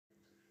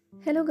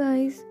Hello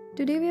guys,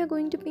 today we are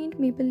going to paint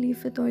maple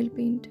leaf with oil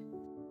paint.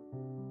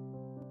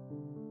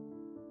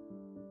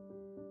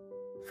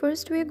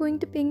 First we are going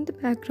to paint the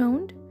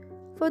background.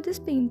 For this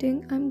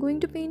painting, I am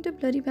going to paint a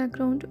blurry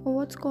background or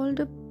what's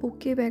called a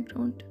bokeh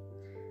background.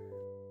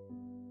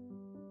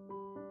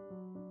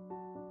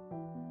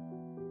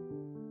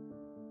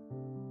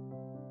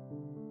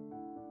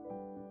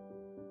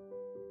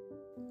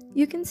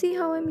 You can see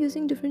how I am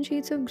using different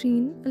shades of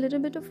green, a little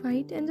bit of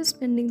white and just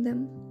blending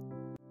them.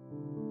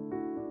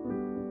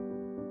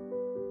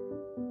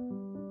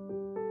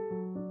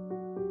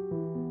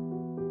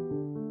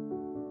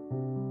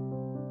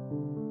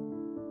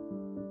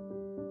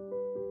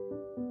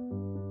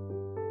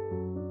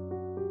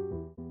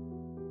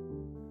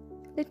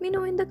 Let me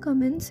know in the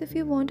comments if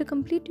you want a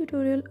complete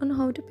tutorial on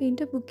how to paint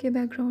a bouquet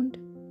background.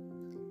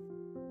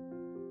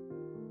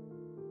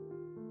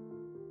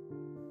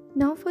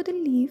 Now for the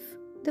leaf,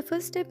 the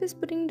first step is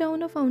putting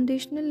down a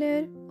foundational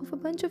layer of a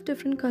bunch of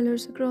different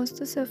colors across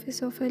the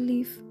surface of our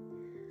leaf.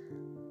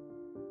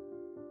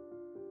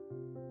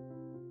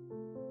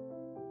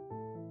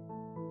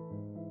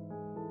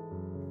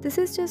 This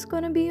is just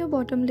gonna be your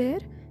bottom layer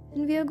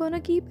and we are gonna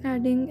keep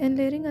adding and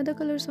layering other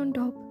colors on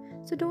top.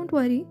 So don't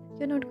worry,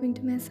 you're not going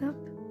to mess up.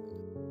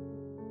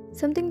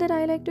 Something that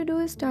I like to do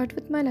is start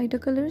with my lighter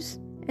colors,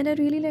 and I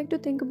really like to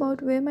think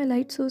about where my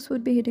light source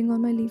would be hitting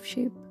on my leaf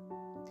shape.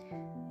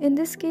 In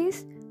this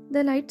case,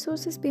 the light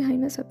source is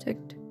behind my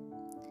subject.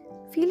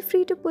 Feel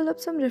free to pull up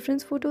some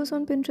reference photos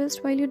on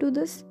Pinterest while you do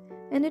this,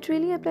 and it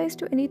really applies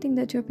to anything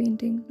that you're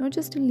painting, not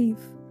just a leaf.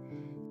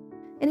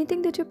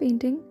 Anything that you're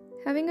painting,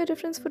 having a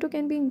reference photo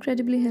can be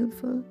incredibly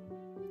helpful.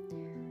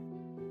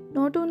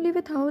 Not only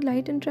with how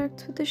light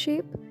interacts with the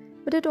shape,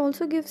 but it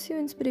also gives you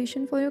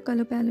inspiration for your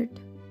color palette.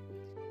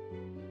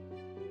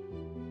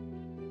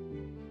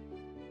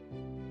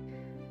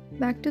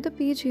 Back to the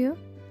page here,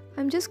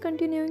 I'm just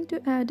continuing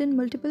to add in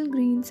multiple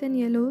greens and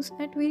yellows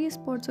at various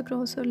spots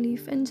across your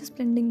leaf and just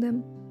blending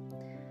them.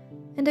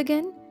 And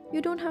again, you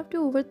don't have to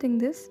overthink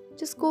this,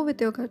 just go with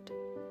your gut.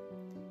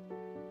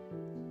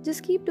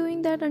 Just keep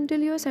doing that until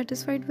you are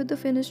satisfied with the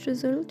finished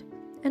result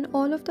and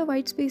all of the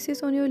white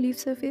spaces on your leaf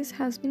surface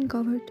has been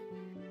covered.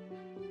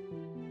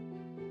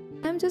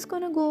 I'm just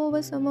gonna go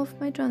over some of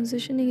my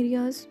transition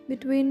areas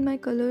between my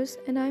colors,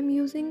 and I'm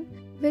using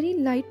very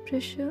light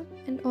pressure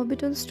and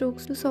orbital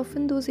strokes to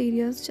soften those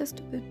areas just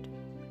a bit.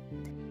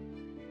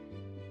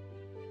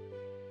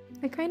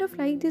 I kind of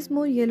like these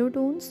more yellow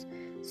tones,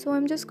 so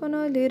I'm just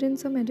gonna layer in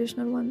some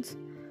additional ones.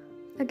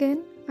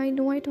 Again, I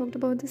know I talked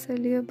about this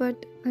earlier,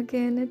 but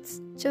again, it's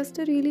just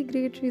a really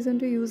great reason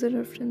to use a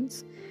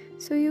reference.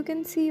 So you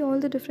can see all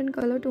the different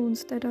color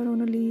tones that are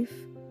on a leaf.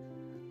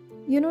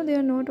 You know, they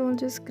are not all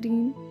just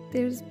green.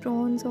 There's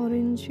bronze,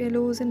 orange,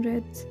 yellows and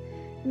reds.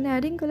 And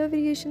adding color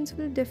variations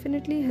will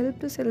definitely help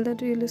to sell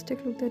that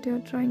realistic look that you're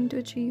trying to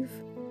achieve.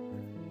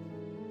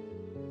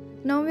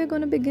 Now we're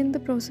going to begin the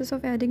process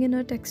of adding in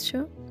our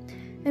texture.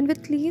 And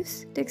with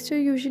leaves, texture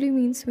usually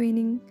means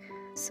veining.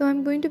 So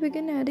I'm going to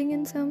begin adding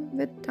in some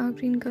with dark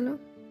green color.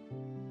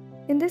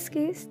 In this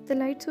case, the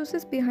light source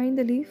is behind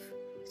the leaf,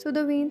 so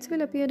the veins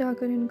will appear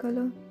darker in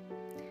color.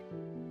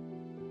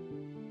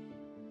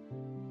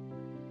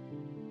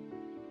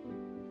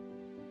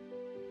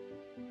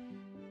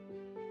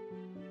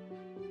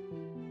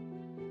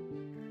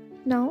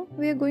 Now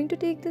we are going to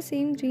take the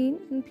same green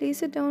and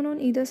place it down on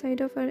either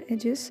side of our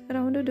edges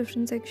around our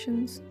different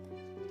sections.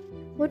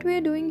 What we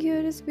are doing here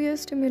is we are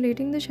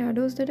stimulating the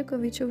shadows that a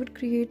curvature would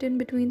create in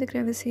between the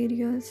crevice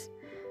areas.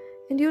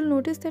 And you'll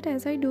notice that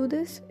as I do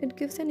this, it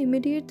gives an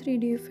immediate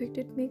 3D effect.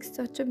 It makes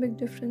such a big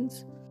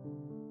difference.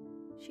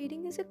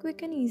 Shading is a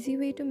quick and easy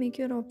way to make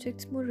your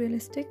objects more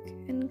realistic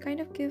and kind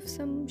of give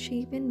some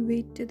shape and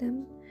weight to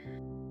them.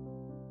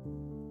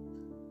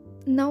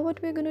 Now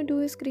what we're going to do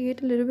is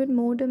create a little bit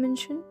more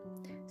dimension.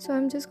 So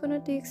I'm just going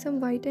to take some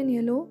white and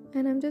yellow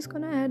and I'm just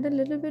going to add a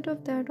little bit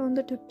of that on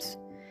the tips.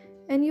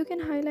 And you can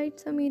highlight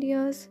some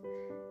areas,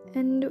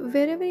 and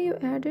wherever you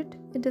add it,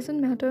 it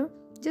doesn't matter.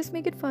 Just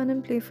make it fun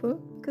and playful,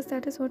 because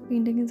that is what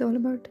painting is all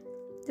about.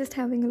 Just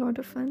having a lot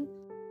of fun.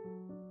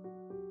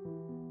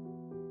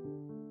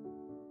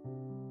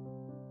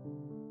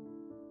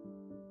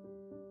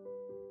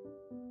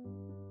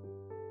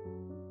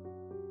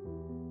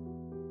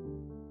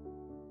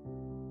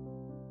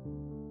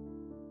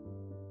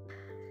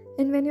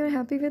 And when you're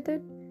happy with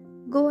it,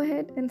 go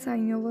ahead and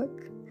sign your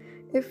work.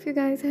 If you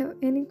guys have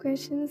any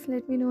questions,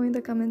 let me know in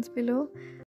the comments below.